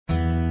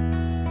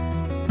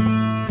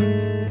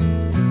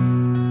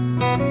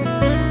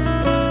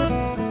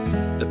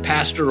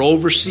pastor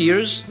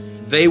overseers.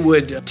 They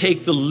would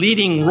take the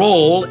leading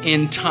role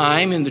in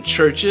time in the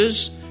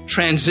churches,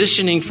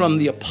 transitioning from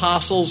the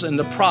apostles and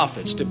the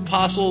prophets. The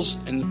apostles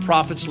and the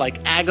prophets like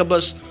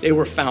Agabus, they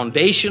were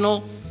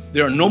foundational.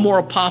 There are no more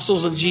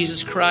apostles of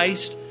Jesus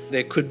Christ.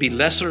 There could be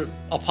lesser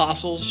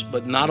apostles,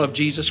 but not of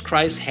Jesus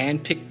Christ,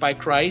 handpicked by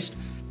Christ.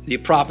 The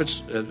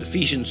prophets,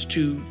 Ephesians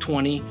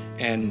 2:20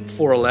 and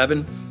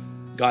 4:11,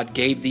 God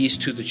gave these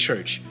to the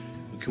church.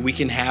 We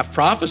can have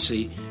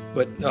prophecy,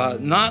 but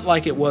not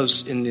like it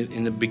was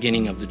in the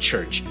beginning of the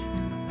church.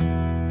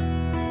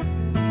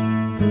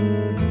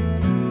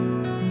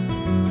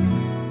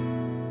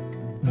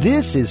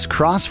 This is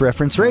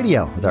Cross-Reference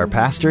Radio with our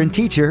pastor and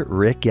teacher,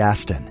 Rick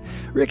Gaston.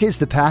 Rick is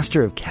the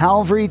pastor of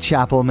Calvary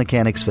Chapel,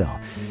 Mechanicsville.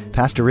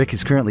 Pastor Rick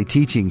is currently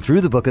teaching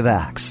through the book of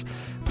Acts.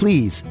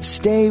 Please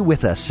stay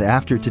with us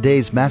after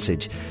today's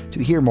message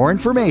to hear more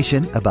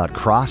information about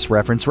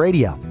Cross-Reference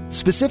Radio,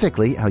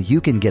 specifically how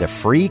you can get a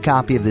free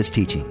copy of this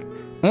teaching.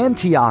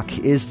 Antioch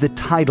is the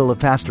title of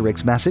Pastor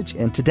Rick's message,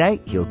 and today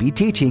he'll be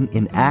teaching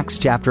in Acts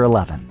chapter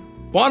 11.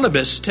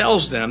 Barnabas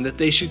tells them that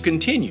they should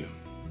continue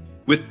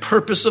with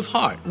purpose of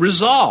heart.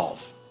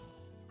 Resolve.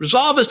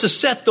 Resolve is to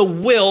set the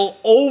will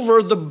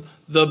over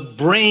the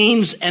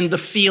brains and the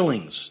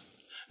feelings.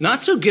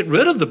 Not to get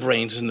rid of the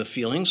brains and the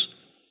feelings,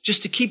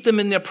 just to keep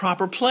them in their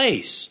proper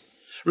place.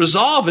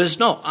 Resolve is,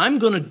 no, I'm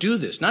going to do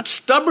this. Not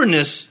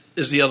stubbornness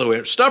is the other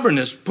way.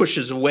 Stubbornness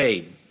pushes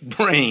away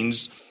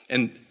brains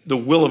and the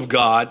will of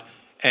God,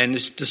 and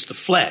it's just the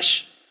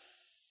flesh.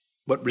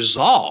 But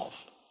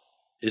resolve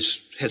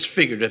has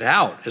figured it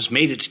out, has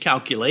made its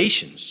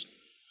calculations.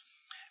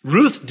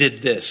 Ruth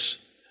did this.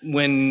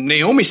 When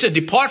Naomi said,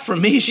 "Depart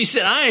from me," she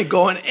said, "I ain't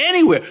going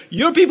anywhere.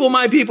 Your people,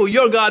 my people,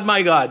 your God,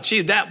 my God."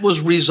 That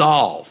was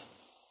resolve.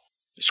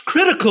 It's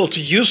critical to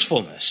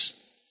usefulness.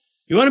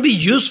 You want to be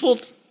useful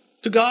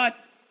to God?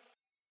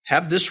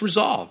 Have this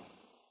resolve.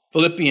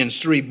 Philippians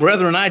 3,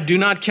 "Brethren, I do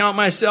not count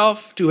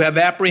myself to have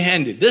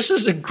apprehended." This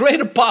is the great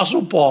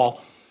apostle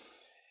Paul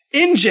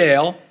in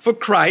jail for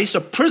Christ, a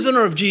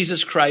prisoner of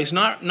Jesus Christ,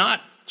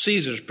 not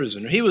Caesar's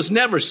prisoner. He was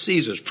never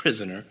Caesar's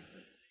prisoner.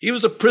 He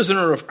was a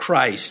prisoner of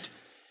Christ.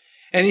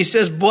 And he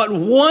says, "But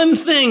one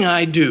thing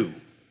I do,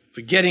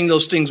 forgetting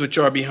those things which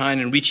are behind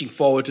and reaching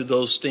forward to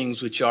those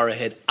things which are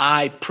ahead,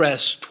 I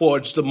press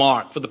towards the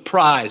mark for the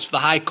prize, for the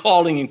high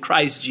calling in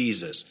Christ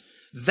Jesus."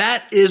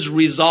 That is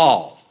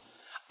resolve.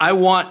 I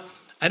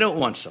don't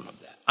want some of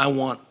that. I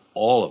want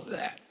all of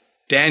that.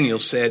 Daniel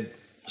said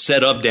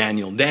of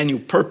Daniel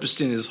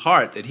purposed in his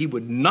heart that he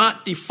would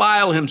not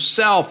defile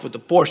himself with the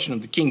portion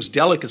of the king's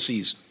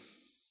delicacies,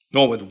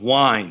 nor with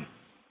wine,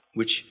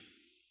 which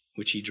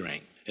he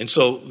drank. And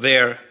so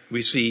there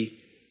we see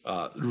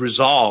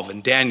resolve,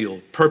 and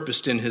Daniel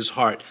purposed in his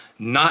heart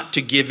not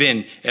to give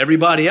in.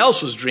 Everybody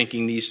else was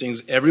drinking these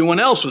things. Everyone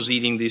else was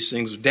eating these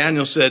things.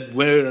 Daniel said,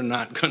 we're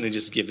not going to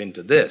just give in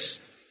to this.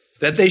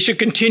 That they should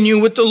continue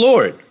with the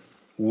Lord.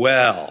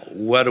 Well,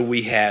 what do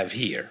we have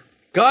here?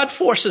 God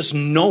forces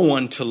no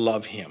one to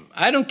love him.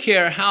 I don't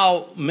care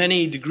how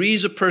many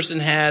degrees a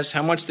person has,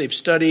 how much they've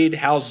studied,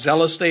 how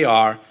zealous they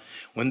are.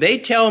 When they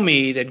tell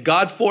me that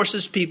God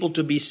forces people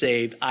to be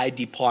saved, I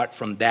depart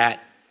from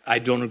that. I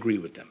don't agree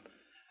with them.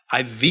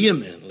 I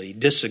vehemently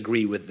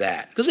disagree with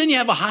that. Because then you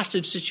have a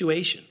hostage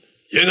situation.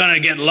 You're going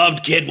to get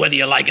loved, kid, whether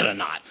you like it or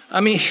not.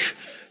 I mean,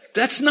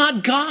 that's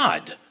not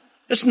God.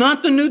 That's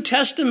not the New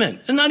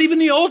Testament. And not even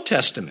the Old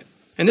Testament.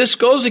 And this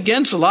goes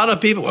against a lot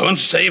of people.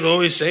 Once saved,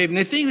 always saved. And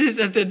they think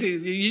that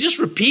you're just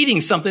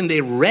repeating something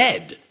they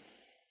read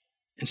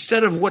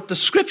instead of what the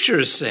Scripture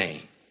is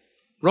saying.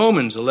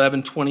 Romans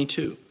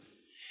 11:22.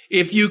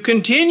 If you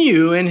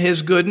continue in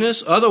his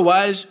goodness,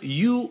 otherwise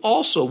you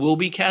also will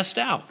be cast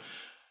out.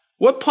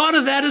 What part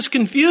of that is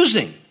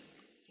confusing?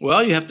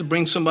 Well, you have to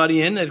bring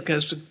somebody in that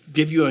has to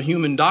give you a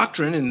human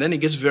doctrine, and then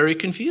it gets very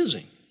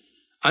confusing.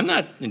 I'm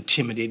not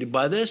intimidated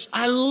by this.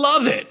 I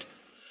love it.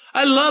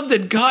 I love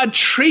that God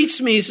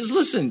treats me. He says,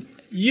 listen,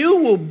 you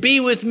will be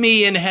with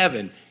me in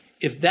heaven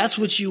if that's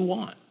what you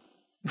want.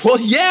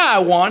 Well, yeah, I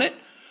want it.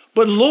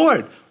 But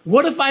Lord,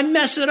 what if I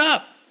mess it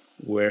up?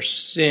 Where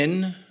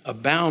sin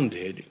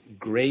abounded,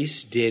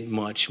 grace did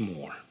much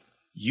more.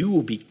 You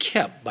will be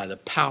kept by the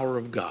power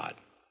of God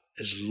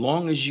as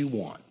long as you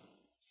want.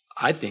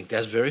 I think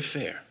that's very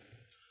fair.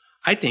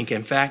 I think,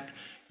 in fact,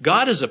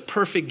 God is a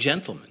perfect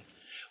gentleman.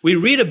 We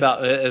read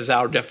about, as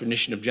our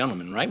definition of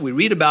gentleman, right? We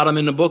read about him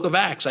in the book of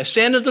Acts. I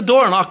stand at the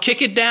door and I'll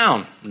kick it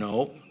down.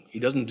 No,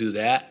 he doesn't do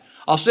that.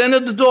 I'll stand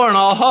at the door and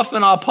I'll huff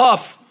and I'll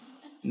puff.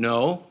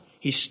 No,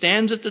 he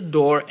stands at the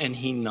door and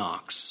he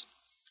knocks.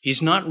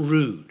 He's not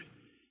rude.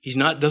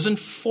 Doesn't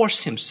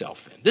force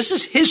himself in. This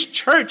is his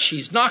church.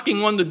 He's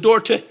knocking on the door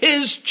to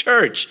his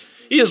church.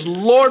 He is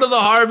Lord of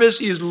the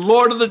harvest. He is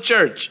Lord of the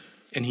church.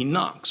 And he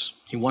knocks.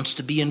 He wants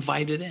to be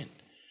invited in.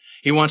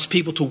 He wants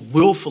people to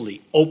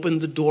willfully open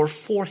the door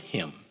for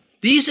him.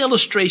 These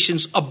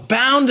illustrations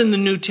abound in the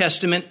New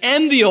Testament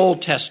and the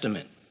Old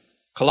Testament.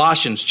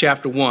 Colossians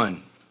chapter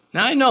 1.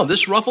 Now I know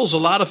this ruffles a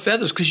lot of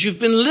feathers because you've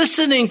been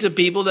listening to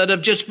people that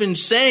have just been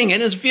saying it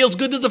and it feels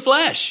good to the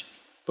flesh.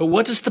 But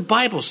what does the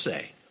Bible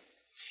say?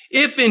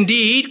 If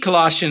indeed,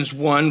 Colossians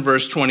 1,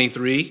 verse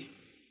 23,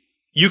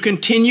 you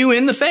continue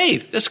in the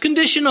faith. That's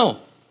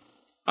conditional.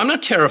 I'm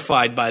not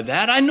terrified by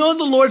that. I know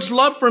the Lord's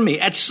love for me.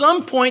 At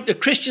some point, the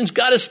Christian's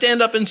got to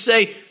stand up and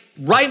say,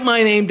 write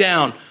my name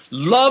down,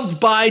 loved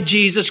by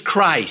Jesus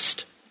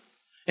Christ.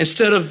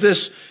 Instead of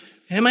this,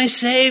 am I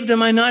saved?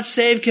 Am I not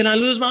saved? Can I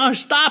lose my heart?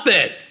 Stop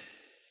it.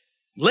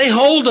 Lay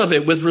hold of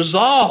it with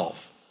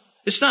resolve.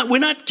 We're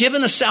not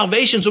given a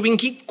salvation so we can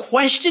keep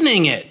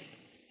questioning it.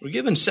 We're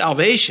given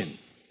salvation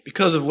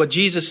because of what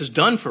Jesus has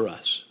done for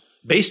us,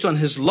 based on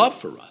his love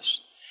for us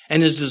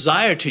and his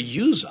desire to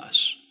use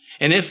us.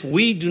 And if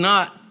we do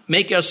not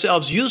make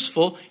ourselves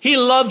useful, he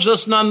loves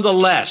us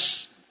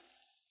nonetheless.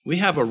 We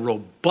have a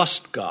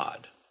robust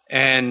God,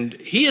 and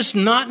he is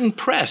not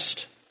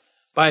impressed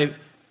by,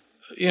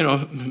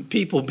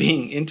 people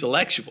being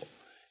intellectual.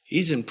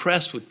 He's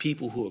impressed with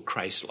people who are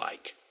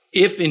Christ-like.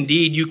 If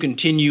indeed you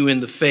continue in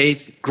the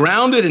faith,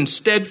 grounded and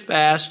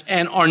steadfast,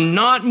 and are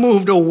not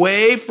moved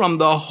away from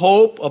the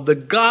hope of the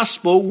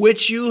gospel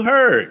which you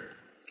heard.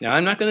 Now,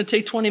 I'm not going to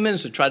take 20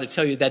 minutes to try to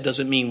tell you that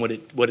doesn't mean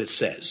what it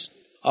says.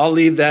 I'll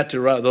leave that to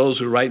those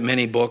who write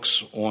many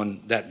books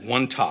on that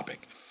one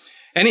topic.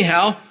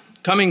 Anyhow,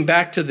 coming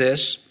back to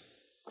this,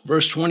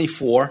 verse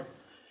 24,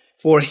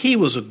 for he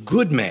was a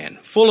good man,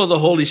 full of the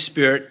Holy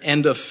Spirit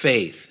and of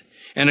faith,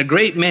 and a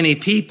great many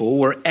people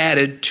were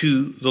added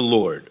to the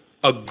Lord.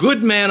 A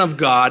good man of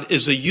God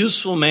is a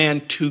useful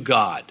man to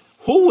God.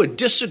 Who would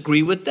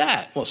disagree with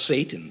that? Well,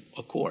 Satan,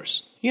 of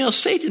course.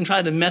 Satan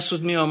tried to mess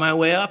with me on my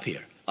way up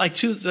here. Like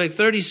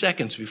 30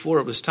 seconds before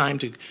it was time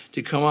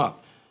to come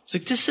up. It's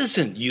like, this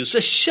isn't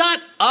useless.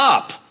 Shut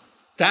up.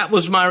 That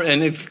was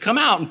and it'd come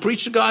out and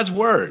preach God's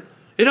word.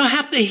 You don't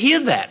have to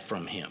hear that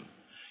from him.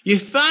 You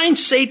find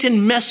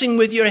Satan messing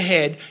with your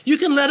head, you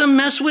can let him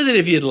mess with it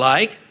if you'd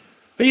like,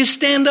 or you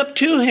stand up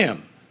to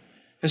him.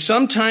 And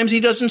sometimes he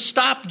doesn't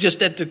stop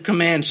just at the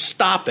command,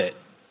 stop it.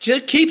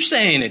 Just keep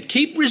saying it.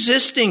 Keep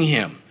resisting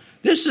him.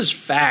 This is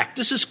fact.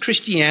 This is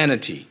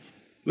Christianity.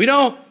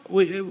 I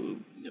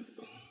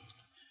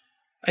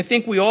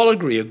think we all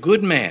agree a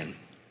good man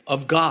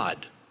of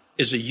God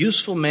is a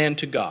useful man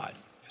to God.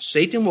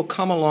 Satan will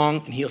come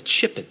along and he'll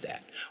chip at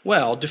that.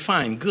 Well,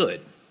 define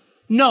good.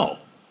 No.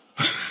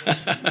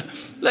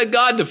 Let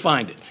God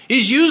define it.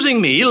 He's using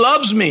me. He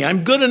loves me.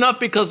 I'm good enough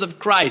because of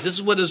Christ. This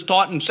is what is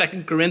taught in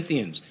 2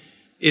 Corinthians.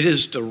 It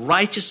is the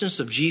righteousness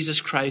of Jesus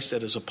Christ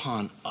that is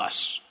upon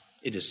us.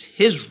 It is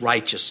his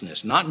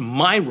righteousness, not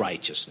my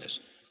righteousness.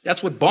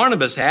 That's what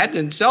Barnabas had,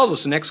 and it tells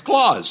us the next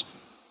clause.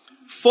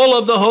 Full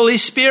of the Holy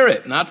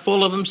Spirit, not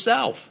full of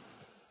himself.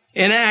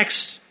 In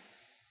Acts,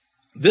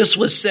 this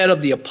was said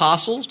of the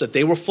apostles, that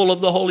they were full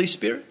of the Holy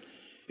Spirit.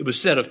 It was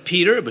said of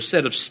Peter. It was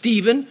said of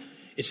Stephen.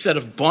 It's said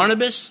of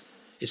Barnabas.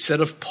 It's said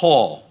of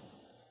Paul.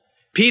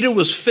 Peter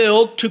was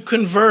filled to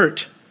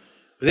convert.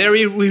 There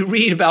we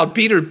read about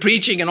Peter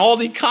preaching and all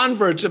the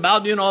converts,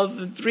 about,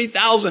 the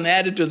 3,000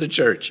 added to the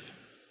church.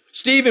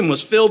 Stephen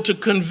was filled to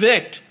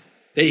convict.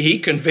 He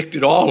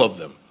convicted all of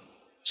them.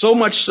 So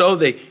much so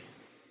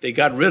they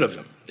got rid of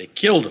him. They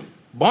killed him.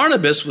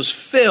 Barnabas was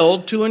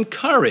filled to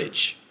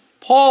encourage.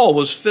 Paul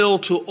was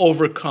filled to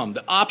overcome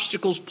the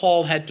obstacles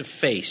Paul had to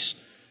face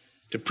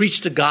to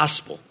preach the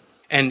gospel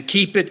and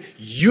keep it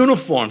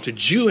uniform to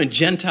Jew and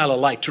Gentile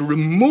alike, to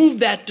remove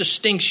that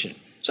distinction.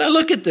 So I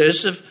look at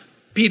this of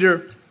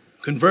Peter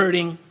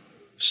converting,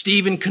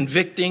 Stephen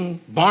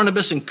convicting,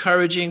 Barnabas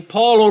encouraging,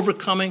 Paul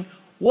overcoming.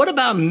 What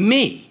about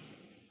me?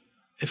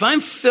 If I'm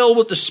filled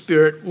with the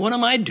Spirit, what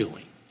am I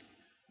doing?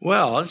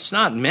 Well, it's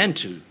not meant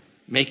to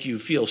make you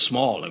feel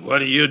small. Like,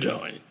 what are you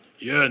doing?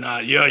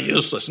 You're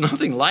useless.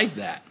 Nothing like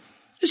that.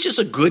 It's just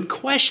a good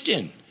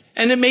question.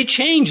 And it may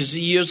change as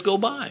the years go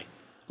by.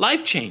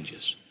 Life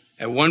changes.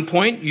 At one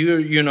point, you're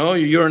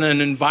in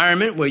an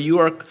environment where you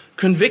are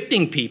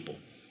convicting people.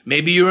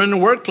 Maybe you're in the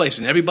workplace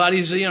and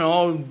everybody's,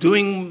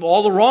 doing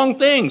all the wrong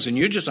things and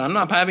I'm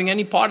not having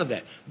any part of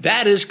that.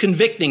 That is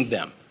convicting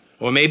them.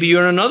 Or maybe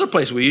you're in another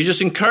place where you're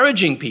just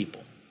encouraging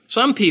people.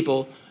 Some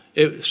people,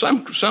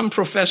 some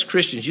professed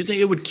Christians, you think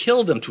it would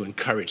kill them to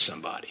encourage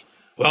somebody.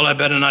 Well, I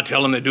better not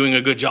tell them they're doing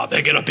a good job.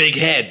 They get a big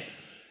head.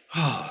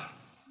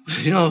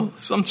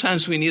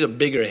 Sometimes we need a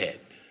bigger head.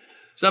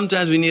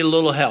 Sometimes we need a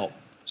little help.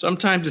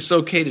 Sometimes it's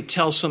okay to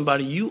tell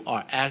somebody you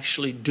are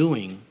actually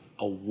doing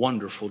a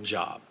wonderful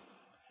job.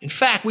 In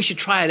fact, we should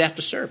try it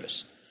after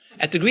service,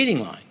 at the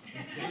greeting line.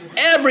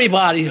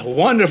 Everybody, a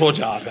wonderful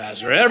job,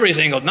 Pastor. Every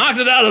single, knocked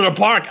it out of the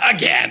park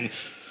again.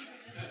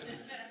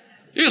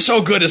 You're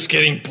so good it's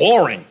getting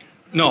boring.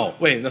 No,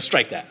 wait, let's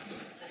strike that.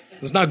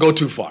 Let's not go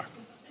too far.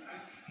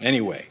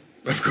 Anyway,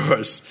 of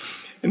course,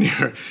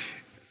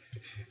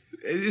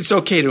 it's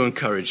okay to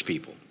encourage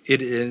people.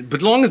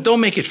 But long as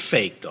don't make it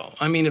fake, though.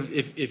 I mean,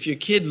 if your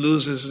kid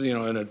loses,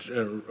 in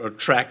a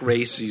track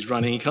race, he's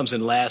running, he comes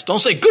in last. Don't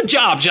say, "Good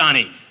job,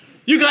 Johnny.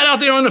 You got out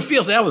there on the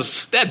field.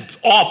 That's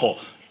awful.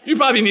 You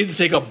probably need to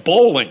take up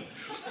bowling."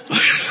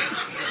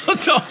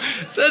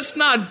 Let's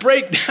not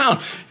break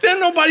down. Then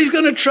nobody's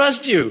going to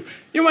trust you.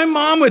 My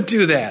mom would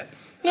do that.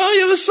 No,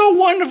 it was so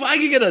wonderful. I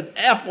could get an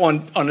F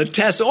on a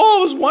test. Oh,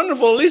 it was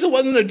wonderful. At least it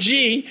wasn't a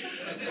G.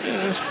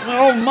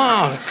 Oh,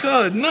 my,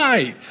 good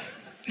night.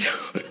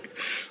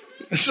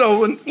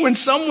 So when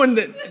someone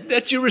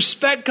that you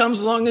respect comes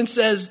along and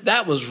says,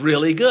 that was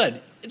really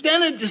good,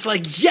 then it's just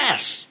like,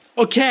 yes,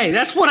 okay,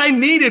 that's what I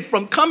needed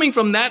coming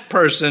from that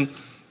person.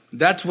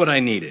 That's what I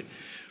needed.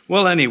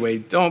 Well,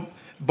 anyway,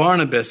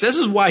 Barnabas, this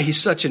is why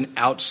he's such an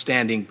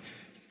outstanding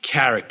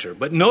character.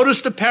 But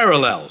notice the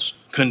parallels: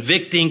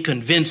 convicting,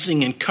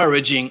 convincing,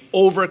 encouraging,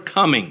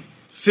 overcoming.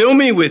 Fill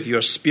me with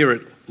your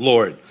Spirit,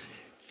 Lord,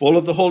 full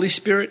of the Holy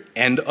Spirit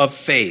and of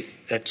faith.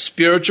 That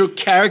spiritual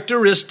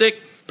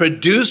characteristic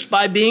produced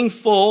by being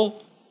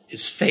full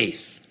is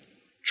faith,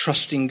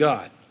 trusting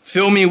God.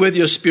 Fill me with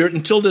your Spirit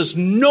until there's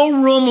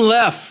no room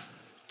left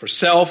for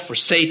self, for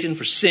Satan,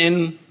 for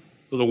sin,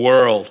 for the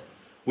world.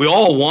 We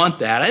all want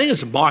that. I think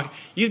it's a mark.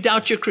 You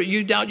doubt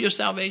your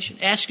salvation?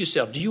 Ask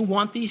yourself, do you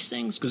want these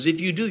things? Because if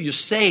you do, you're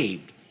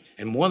saved.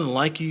 And more than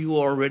likely, you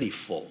are already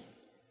full.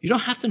 You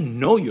don't have to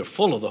know you're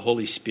full of the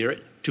Holy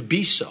Spirit to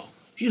be so.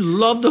 If you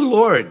love the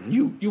Lord,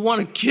 you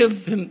want to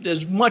give him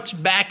as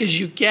much back as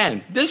you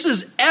can. This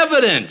is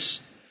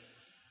evidence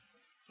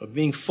of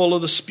being full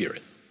of the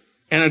Spirit.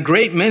 And a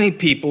great many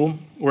people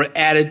were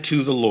added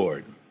to the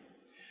Lord.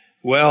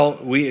 Well,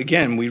 we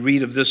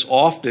read of this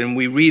often.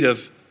 We read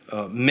of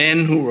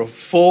men who were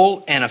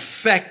full and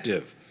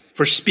effective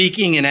for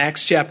speaking in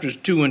Acts chapters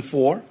 2 and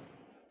 4,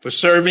 for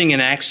serving in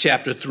Acts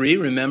chapter 3.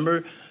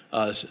 Remember,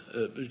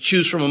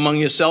 choose from among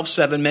yourselves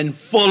 7 men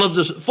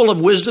full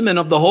of wisdom and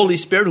of the Holy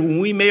Spirit, whom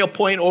we may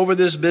appoint over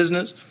this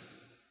business.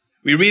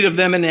 We read of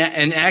them in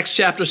Acts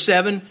chapter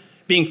 7,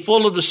 being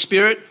full of the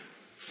Spirit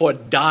for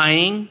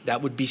dying,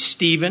 that would be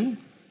Stephen,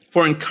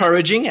 for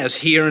encouraging, as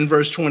here in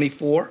verse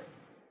 24,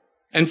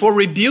 and for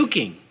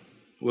rebuking.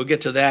 We'll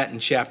get to that in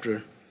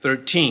chapter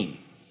 13.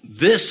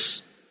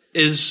 This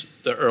is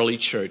the early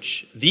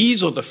church.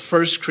 These are the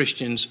first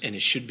Christians, and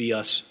it should be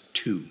us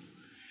too.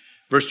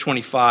 Verse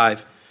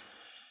 25.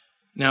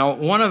 Now,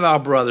 one of our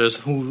brothers,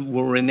 who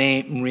will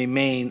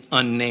remain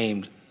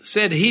unnamed,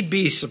 said he'd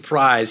be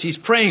surprised. He's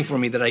praying for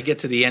me that I get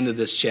to the end of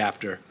this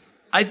chapter.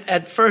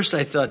 At first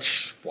I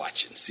thought,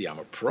 watch and see, I'm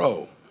a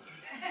pro.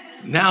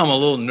 Now I'm a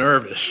little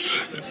nervous.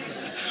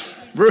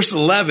 Verse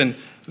 11,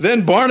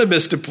 then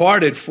Barnabas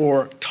departed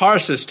for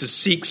Tarsus to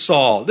seek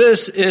Saul.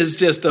 This is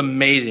just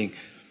amazing.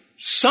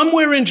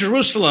 Somewhere in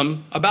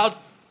Jerusalem, about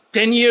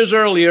 10 years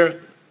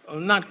earlier,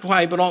 not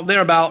quite, but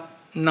they're about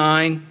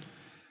 9,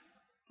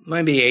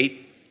 maybe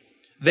 8,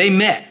 they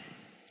met.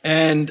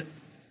 And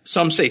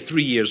some say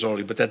 3 years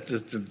early, but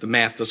the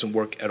math doesn't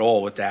work at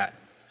all with that.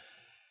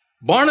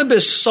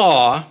 Barnabas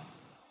saw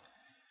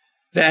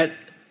that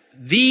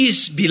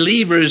these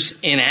believers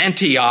in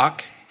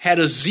Antioch had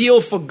a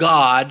zeal for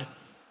God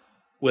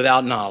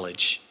without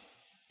knowledge.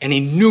 And he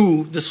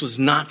knew this was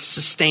not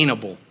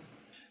sustainable.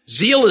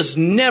 Zeal is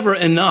never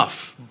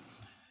enough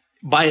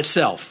by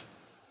itself.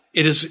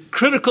 It is a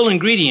critical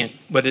ingredient,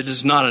 but it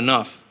is not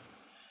enough.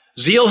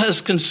 Zeal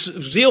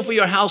for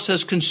your house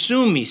has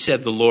consumed me,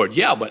 said the Lord.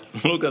 Yeah, but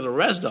look at the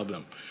rest of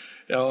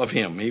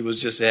him. He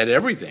was just at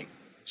everything.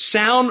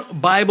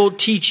 Sound Bible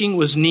teaching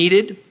was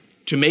needed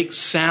to make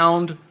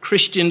sound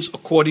Christians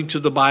according to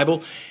the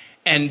Bible.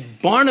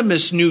 And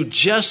Barnabas knew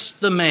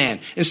just the man.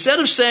 Instead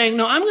of saying,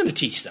 no, I'm going to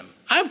teach them.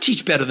 I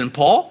teach better than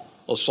Paul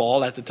or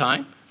Saul at the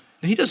time.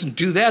 And he doesn't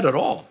do that at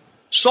all.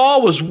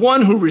 Saul was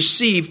one who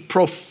received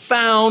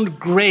profound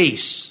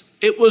grace.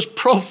 It was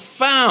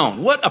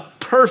profound. What a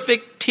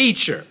perfect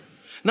teacher.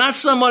 Not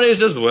somebody who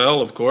says,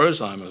 well, of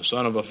course, I'm a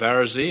son of a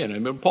Pharisee.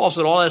 And Paul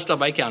said, all that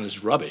stuff I count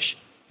as rubbish.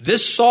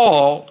 This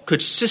Saul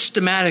could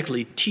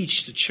systematically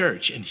teach the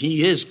church, and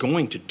he is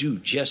going to do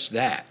just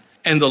that.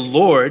 And the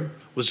Lord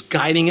was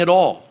guiding it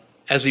all,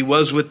 as he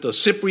was with the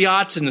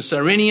Cypriots and the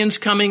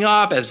Cyrenians coming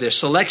up, as their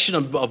selection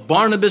of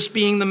Barnabas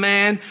being the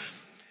man,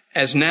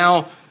 as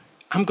now,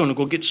 I'm going to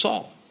go get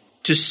Saul.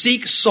 To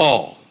seek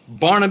Saul,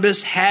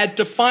 Barnabas had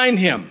to find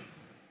him.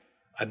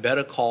 I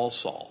better call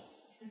Saul.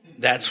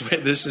 That's where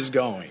this is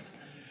going.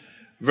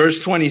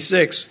 Verse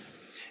 26,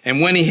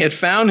 and when he had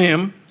found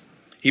him,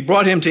 he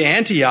brought him to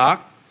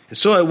Antioch. And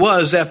so it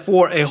was that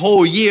for a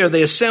whole year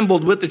they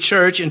assembled with the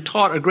church and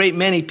taught a great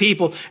many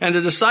people. And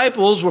the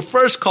disciples were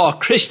first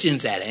called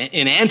Christians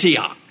in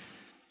Antioch.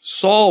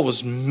 Saul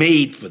was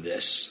made for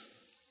this.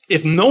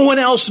 If no one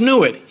else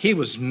knew it, he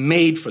was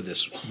made for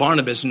this.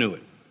 Barnabas knew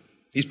it.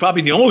 He's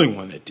probably the only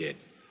one that did.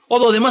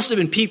 Although there must have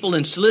been people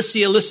in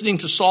Cilicia listening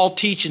to Saul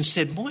teach and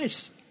said,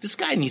 boys, this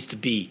guy needs to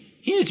be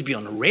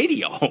on the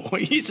radio.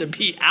 He needs to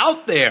be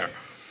out there.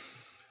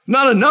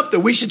 Not enough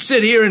that we should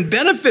sit here and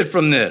benefit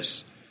from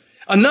this.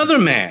 Another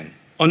man,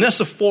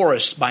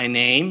 Onesiphorus by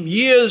name,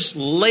 years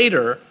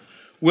later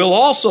will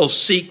also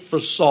seek for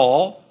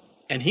Saul,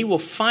 and he will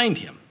find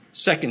him.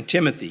 2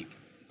 Timothy,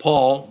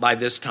 Paul, by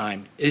this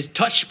time, is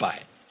touched by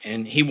it.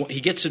 And he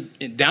gets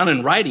it down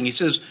in writing. He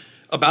says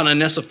about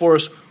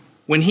Onesiphorus,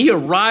 when he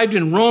arrived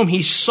in Rome,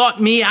 he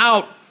sought me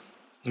out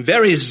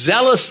very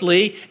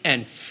zealously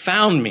and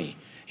found me.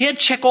 He had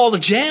to check all the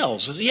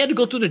jails. He had to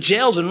go through the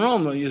jails in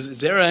Rome. Is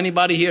there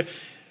anybody here?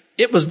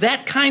 It was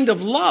that kind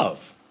of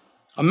love.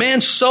 A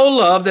man so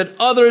loved that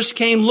others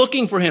came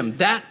looking for him.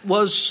 That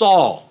was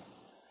Saul.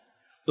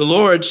 The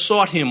Lord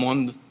sought him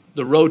on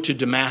the road to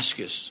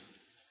Damascus.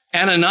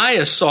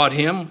 Ananias sought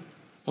him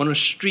on a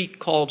street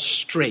called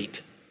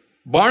Straight.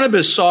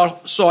 Barnabas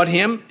sought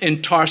him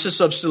in Tarsus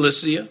of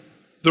Cilicia.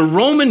 The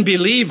Roman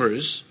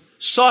believers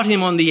sought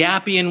him on the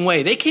Appian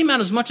Way. They came out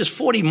as much as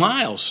 40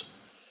 miles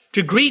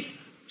to greet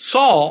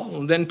Saul,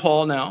 and then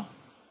Paul now,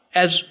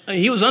 as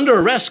he was under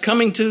arrest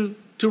coming to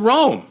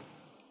Rome.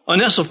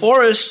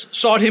 Onesiphorus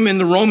sought him in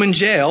the Roman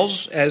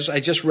jails, as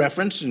I just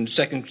referenced in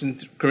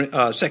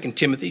 2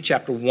 Timothy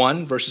chapter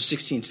 1, verses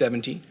 16,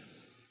 17.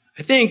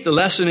 I think the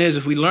lesson is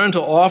if we learn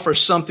to offer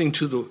something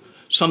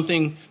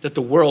that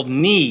the world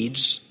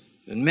needs,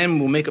 then men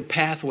will make a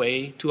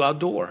pathway to our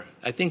door.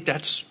 I think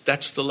that's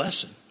the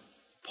lesson.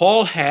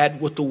 Paul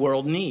had what the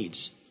world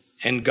needs,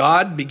 and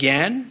God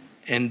began,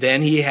 and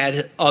then he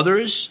had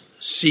others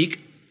seek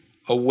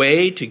a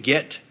way to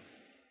get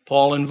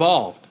Paul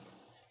involved,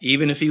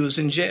 even if he was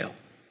in jail.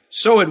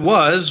 So it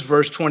was,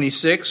 verse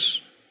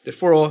 26, that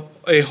for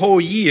a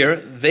whole year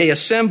they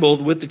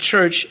assembled with the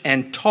church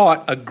and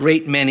taught a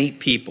great many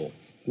people.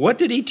 What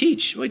did he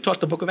teach? Well, he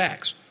taught the book of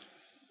Acts.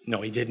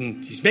 No, he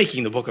didn't. He's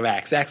making the book of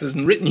Acts. Acts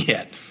isn't written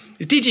yet.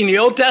 He's teaching the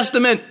Old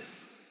Testament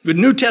with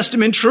New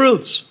Testament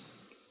truths.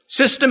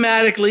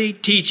 Systematically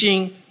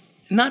teaching,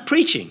 not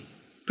preaching.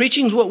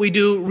 Preaching is what we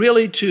do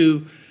really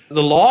to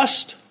the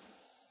lost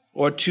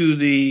or to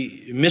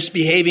the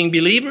misbehaving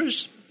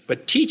believers,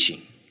 but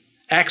teaching.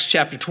 Acts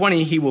chapter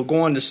 20, he will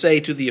go on to say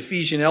to the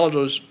Ephesian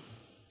elders,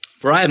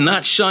 "For I have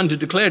not shunned to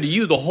declare to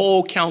you the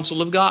whole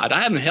counsel of God."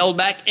 I haven't held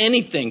back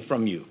anything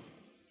from you.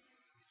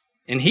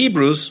 In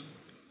Hebrews,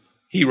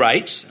 he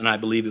writes, and I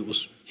believe it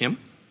was him,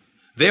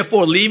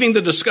 "Therefore, leaving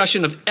the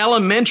discussion of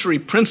elementary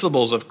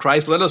principles of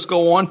Christ, let us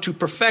go on to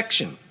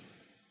perfection,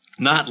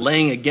 not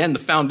laying again the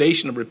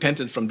foundation of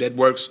repentance from dead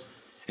works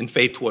and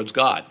faith towards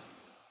God."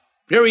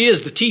 There he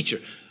is, the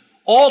teacher.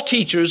 All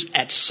teachers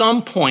at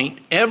some point,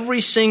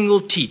 every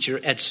single teacher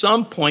at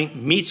some point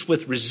meets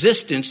with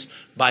resistance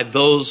by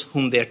those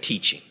whom they're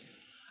teaching.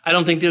 I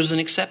don't think there's an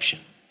exception.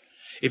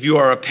 If you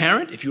are a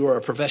parent, if you are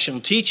a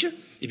professional teacher,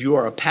 if you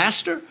are a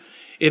pastor,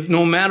 if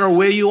no matter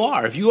where you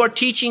are, if you are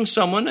teaching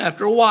someone,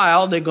 after a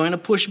while, they're going to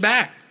push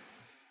back.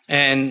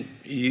 And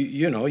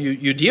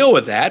you deal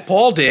with that.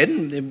 Paul did,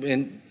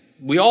 and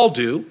we all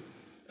do.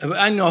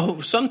 I know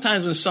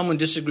sometimes when someone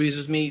disagrees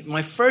with me,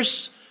 my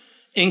first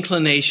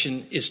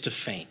inclination is to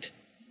faint.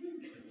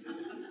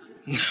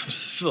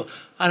 So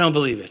I don't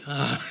believe it.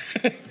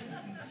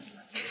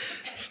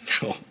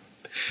 No.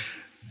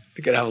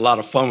 We could have a lot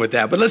of fun with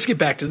that. But let's get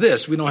back to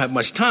this. We don't have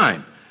much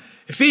time.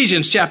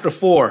 Ephesians chapter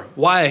 4.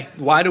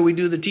 Why do we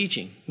do the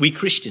teaching? We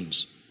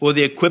Christians. For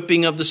the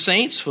equipping of the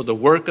saints, for the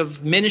work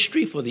of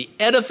ministry, for the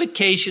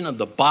edification of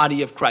the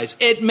body of Christ.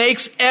 It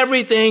makes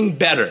everything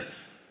better.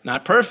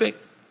 Not perfect,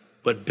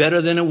 but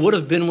better than it would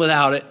have been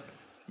without it.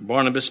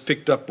 Barnabas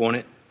picked up on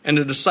it. And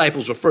the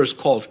disciples were first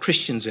called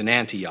Christians in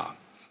Antioch.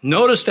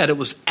 Notice that it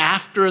was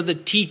after the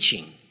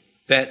teaching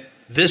that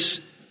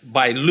this,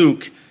 by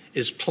Luke,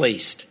 is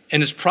placed.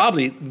 And it's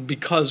probably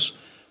because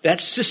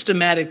that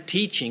systematic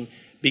teaching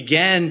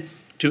began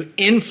to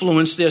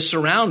influence their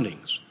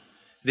surroundings.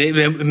 They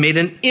made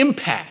an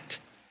impact.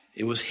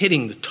 It was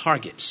hitting the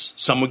targets.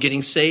 Some were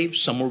getting saved,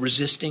 some were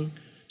resisting,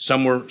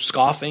 some were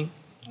scoffing.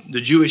 The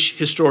Jewish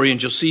historian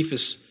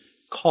Josephus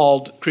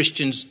called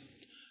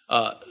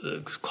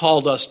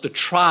us the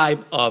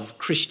tribe of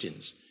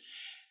Christians.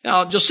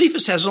 Now,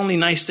 Josephus has only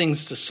nice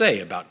things to say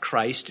about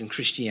Christ and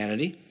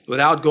Christianity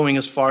without going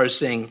as far as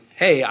saying,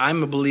 hey,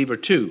 I'm a believer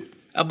too.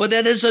 But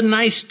that is a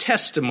nice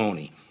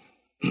testimony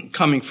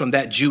coming from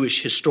that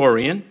Jewish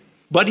historian.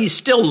 But he's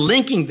still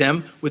linking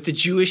them with the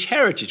Jewish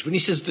heritage. When he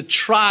says the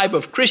tribe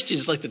of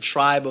Christians, like the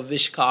tribe of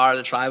Issachar,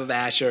 the tribe of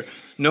Asher.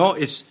 No,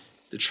 it's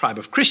the tribe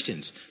of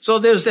Christians. So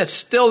there's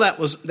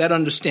that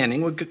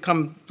understanding. We'll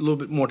come a little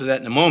bit more to that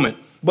in a moment.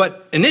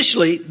 But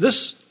initially,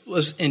 this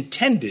was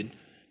intended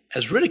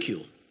as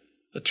ridicule,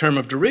 a term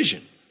of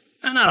derision.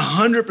 I'm not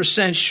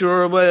 100%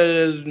 sure,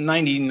 but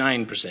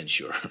 99%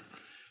 sure.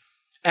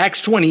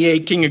 Acts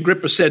 28, King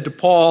Agrippa said to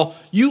Paul,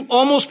 "You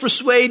almost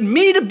persuade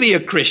me to be a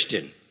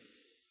Christian."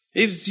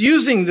 He's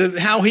using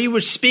how he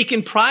would speak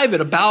in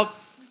private about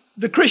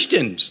the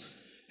Christians.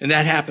 And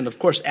that happened, of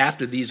course,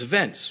 after these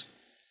events.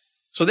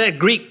 So that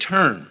Greek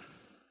term,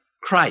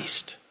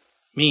 Christ,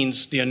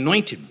 means the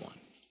anointed one.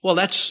 Well,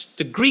 that's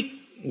the Greek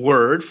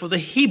word for the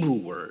Hebrew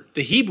word.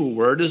 The Hebrew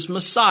word is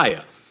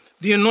Messiah,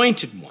 the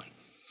anointed one.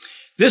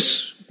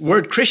 This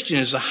word Christian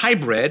is a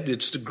hybrid.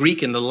 It's the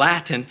Greek and the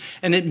Latin,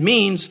 and it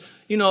means,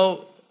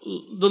 the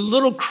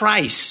little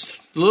Christ,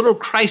 the little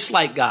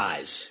Christ-like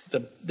guys,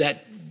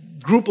 that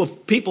group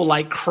of people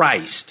like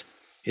Christ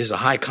is a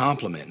high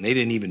compliment, and they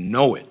didn't even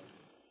know it.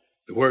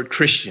 The word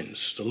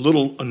Christians, the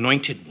little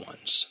anointed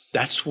ones,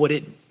 that's what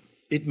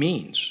it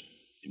means.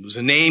 It was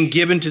a name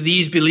given to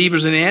these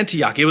believers in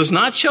Antioch. It was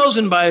not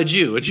chosen by a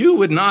Jew. A Jew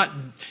would not,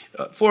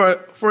 for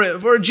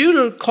a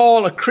Jew to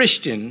call a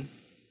Christian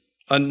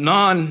a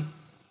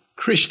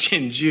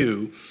non-Christian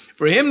Jew,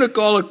 for him to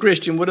call a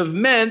Christian would have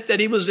meant that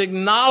he was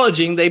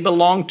acknowledging they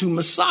belonged to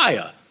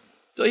Messiah.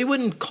 So he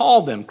wouldn't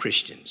call them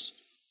Christians.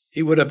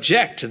 He would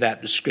object to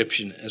that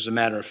description, as a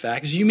matter of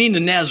fact. You mean the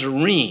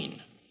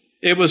Nazarene?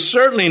 It was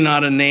certainly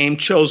not a name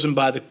chosen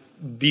by the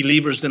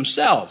believers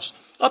themselves.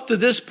 Up to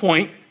this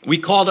point, we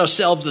called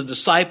ourselves the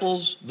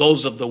disciples,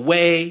 those of the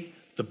way,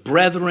 the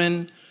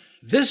brethren.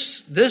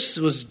 This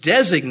was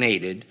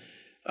designated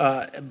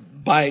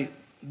by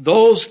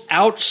those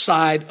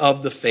outside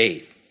of the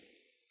faith.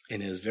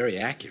 And it is very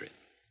accurate.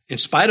 In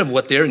spite of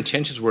what their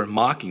intentions were in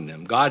mocking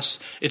them, God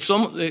said,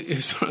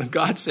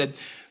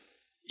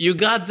 you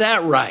got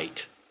that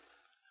right.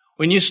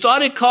 When you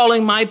started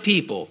calling my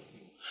people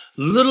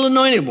little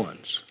anointed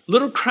ones,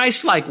 little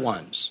Christ-like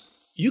ones,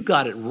 you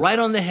got it right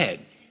on the head,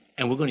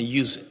 and we're going to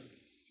use it.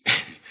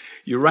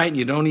 You're right, and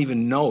you don't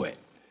even know it.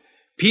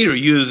 Peter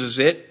uses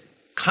it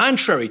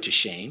contrary to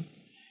shame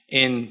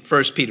in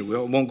 1 Peter. We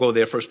won't go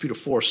there, 1 Peter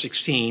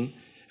 4:16.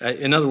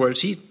 In other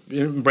words, he's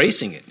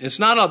embracing it.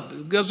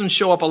 It doesn't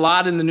show up a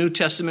lot in the New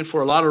Testament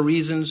for a lot of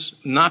reasons,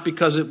 not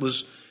because it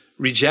was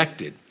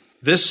rejected.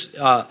 This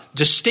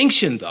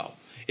distinction, though,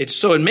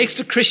 it makes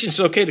the Christians,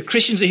 okay, the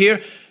Christians are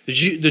here,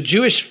 the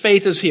Jewish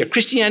faith is here.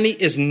 Christianity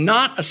is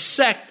not a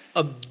sect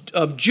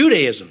of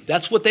Judaism.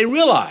 That's what they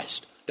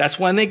realized. That's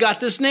when they got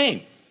this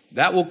name.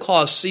 That will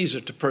cause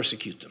Caesar to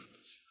persecute them.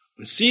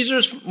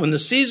 When the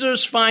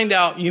Caesars find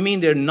out, you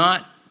mean they're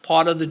not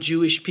part of the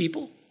Jewish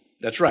people?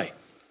 That's right.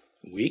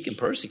 We can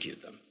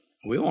persecute them.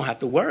 We won't have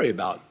to worry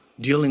about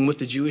dealing with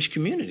the Jewish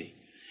community.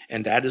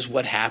 And that is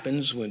what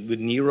happens with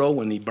Nero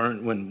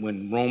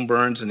when Rome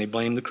burns and they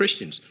blame the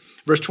Christians.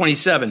 Verse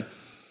 27,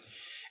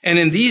 and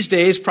in these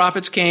days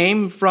prophets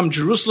came from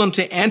Jerusalem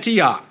to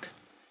Antioch.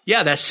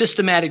 Yeah, that's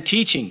systematic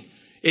teaching.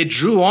 It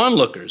drew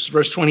onlookers.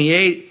 Verse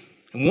 28,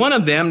 one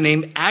of them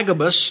named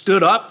Agabus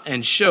stood up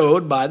and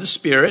showed by the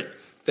Spirit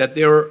that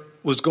there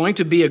was going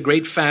to be a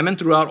great famine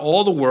throughout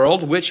all the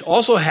world, which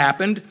also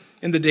happened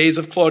in the days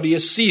of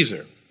Claudius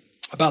Caesar.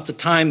 About the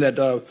time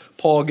that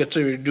Paul gets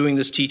to doing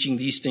this teaching,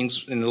 these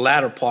things in the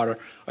latter part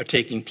are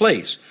taking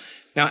place.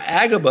 Now,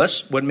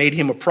 Agabus, what made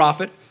him a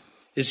prophet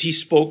is he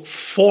spoke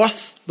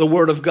forth the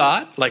word of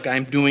God, like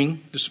I'm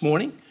doing this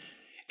morning,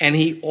 and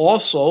he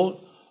also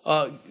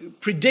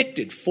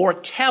predicted,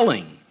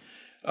 foretelling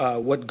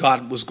what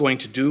God was going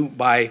to do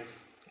by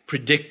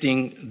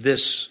predicting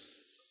this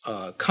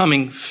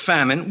coming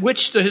famine,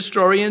 which the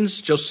historians,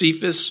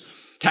 Josephus,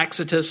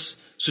 Tacitus,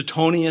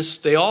 Suetonius,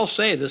 they all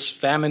say this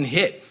famine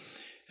hit.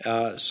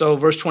 So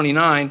verse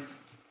 29,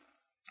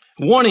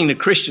 warning the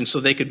Christians so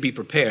they could be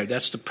prepared.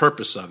 That's the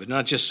purpose of it.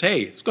 Not just,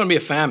 hey, it's going to be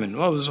a famine.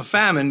 Well, there's a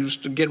famine,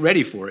 just to get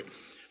ready for it.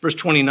 Verse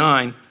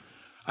 29,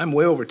 I'm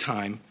way over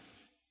time.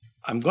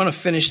 I'm going to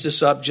finish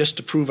this up just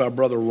to prove our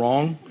brother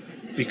wrong,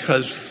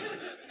 because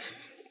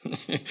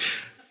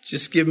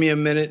just give me a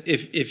minute.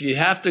 If you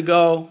have to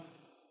go,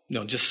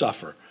 no, just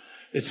suffer.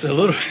 It's a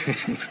little,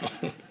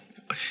 no.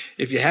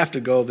 If you have to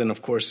go, then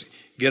of course,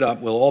 get up.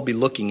 We'll all be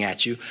looking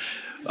at you.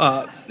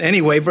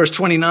 Anyway, verse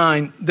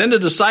 29, then the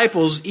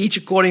disciples, each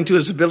according to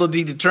his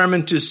ability,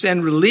 determined to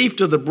send relief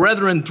to the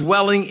brethren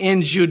dwelling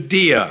in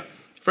Judea.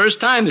 First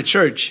time the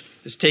church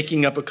is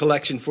taking up a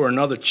collection for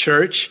another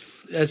church.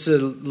 That's a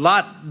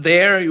lot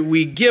there.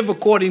 We give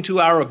according to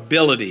our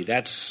ability.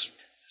 That's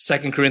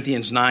 2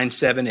 Corinthians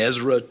 9:7,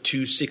 Ezra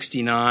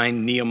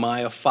 2:69,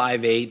 Nehemiah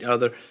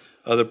 5:8,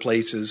 other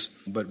places,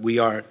 but we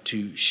are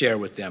to share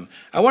with them.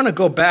 I want to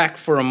go back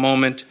for a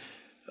moment.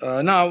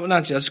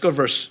 Let's go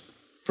verse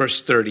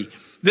 30.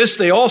 This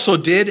they also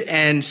did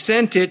and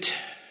sent it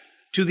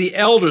to the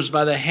elders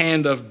by the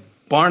hand of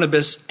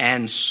Barnabas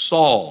and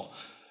Saul.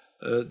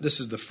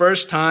 This is the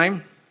first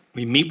time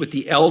we meet with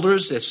the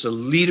elders. That's the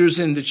leaders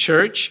in the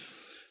church,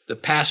 the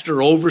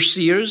pastor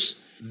overseers.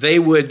 They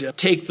would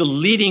take the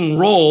leading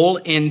role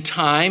in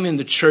time in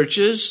the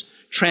churches,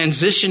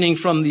 transitioning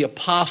from the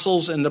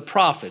apostles and the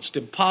prophets.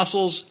 The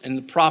apostles and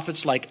the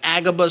prophets like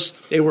Agabus,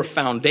 they were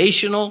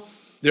foundational.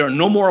 There are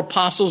no more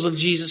apostles of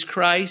Jesus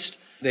Christ.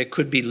 There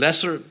could be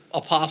lesser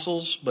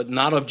apostles, but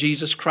not of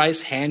Jesus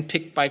Christ,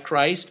 handpicked by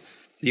Christ.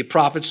 The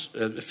prophets,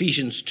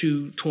 Ephesians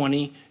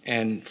 2:20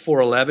 and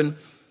 4:11,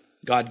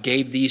 God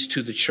gave these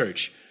to the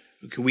church.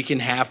 We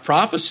can have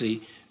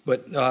prophecy,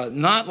 but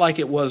not like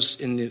it was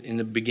in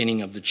the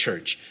beginning of the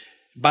church.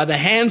 By the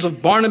hands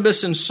of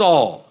Barnabas and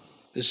Saul.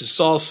 This is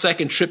Saul's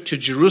second trip to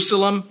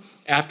Jerusalem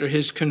after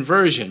his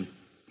conversion.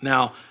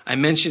 Now, I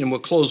mentioned, and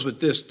we'll close with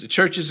this, the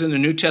churches in the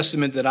New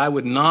Testament that I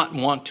would not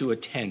want to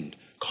attend.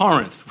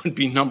 Corinth would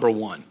be number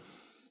one.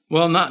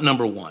 Well, not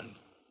number one.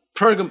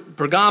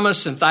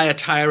 Pergamos and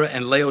Thyatira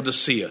and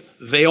Laodicea,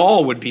 they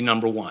all would be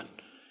number one.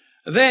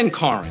 Then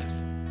Corinth.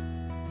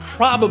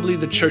 Probably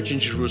the church in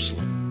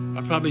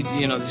Jerusalem. Probably,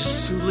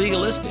 just too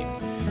legalistic.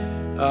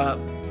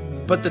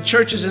 But the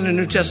churches in the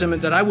New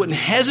Testament that I wouldn't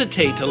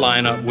hesitate to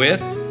line up with,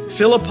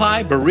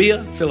 Philippi,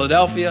 Berea,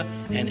 Philadelphia,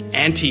 and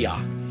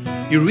Antioch.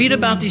 You read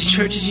about these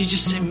churches, you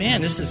just say,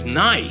 man, this is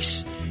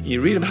nice. You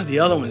read about the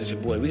other ones and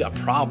say, boy, we got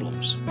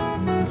problems.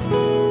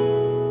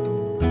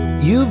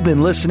 You've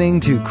been listening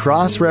to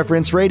Cross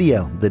Reference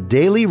Radio, the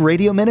daily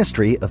radio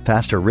ministry of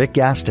Pastor Rick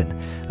Gaston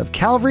of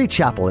Calvary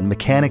Chapel in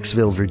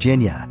Mechanicsville,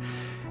 Virginia.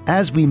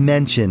 As we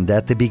mentioned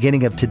at the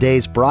beginning of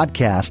today's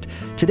broadcast,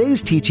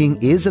 today's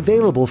teaching is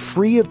available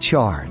free of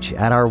charge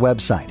at our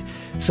website.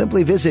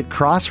 Simply visit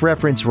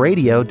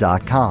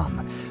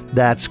crossreferenceradio.com.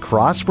 That's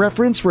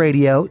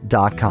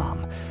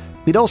crossreferenceradio.com.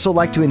 We'd also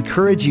like to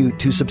encourage you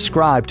to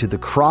subscribe to the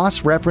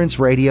Cross Reference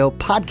Radio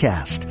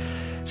podcast.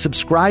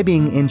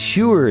 Subscribing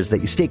ensures that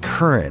you stay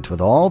current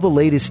with all the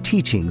latest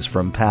teachings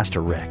from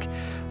Pastor Rick.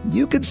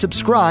 You can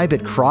subscribe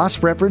at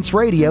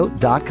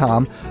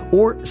crossreferenceradio.com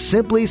or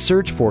simply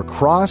search for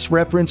Cross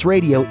Reference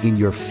Radio in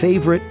your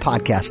favorite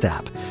podcast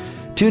app.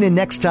 Tune in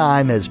next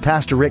time as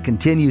Pastor Rick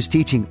continues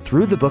teaching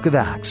through the book of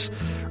Acts,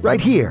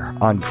 right here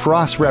on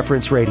Cross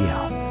Reference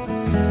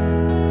Radio.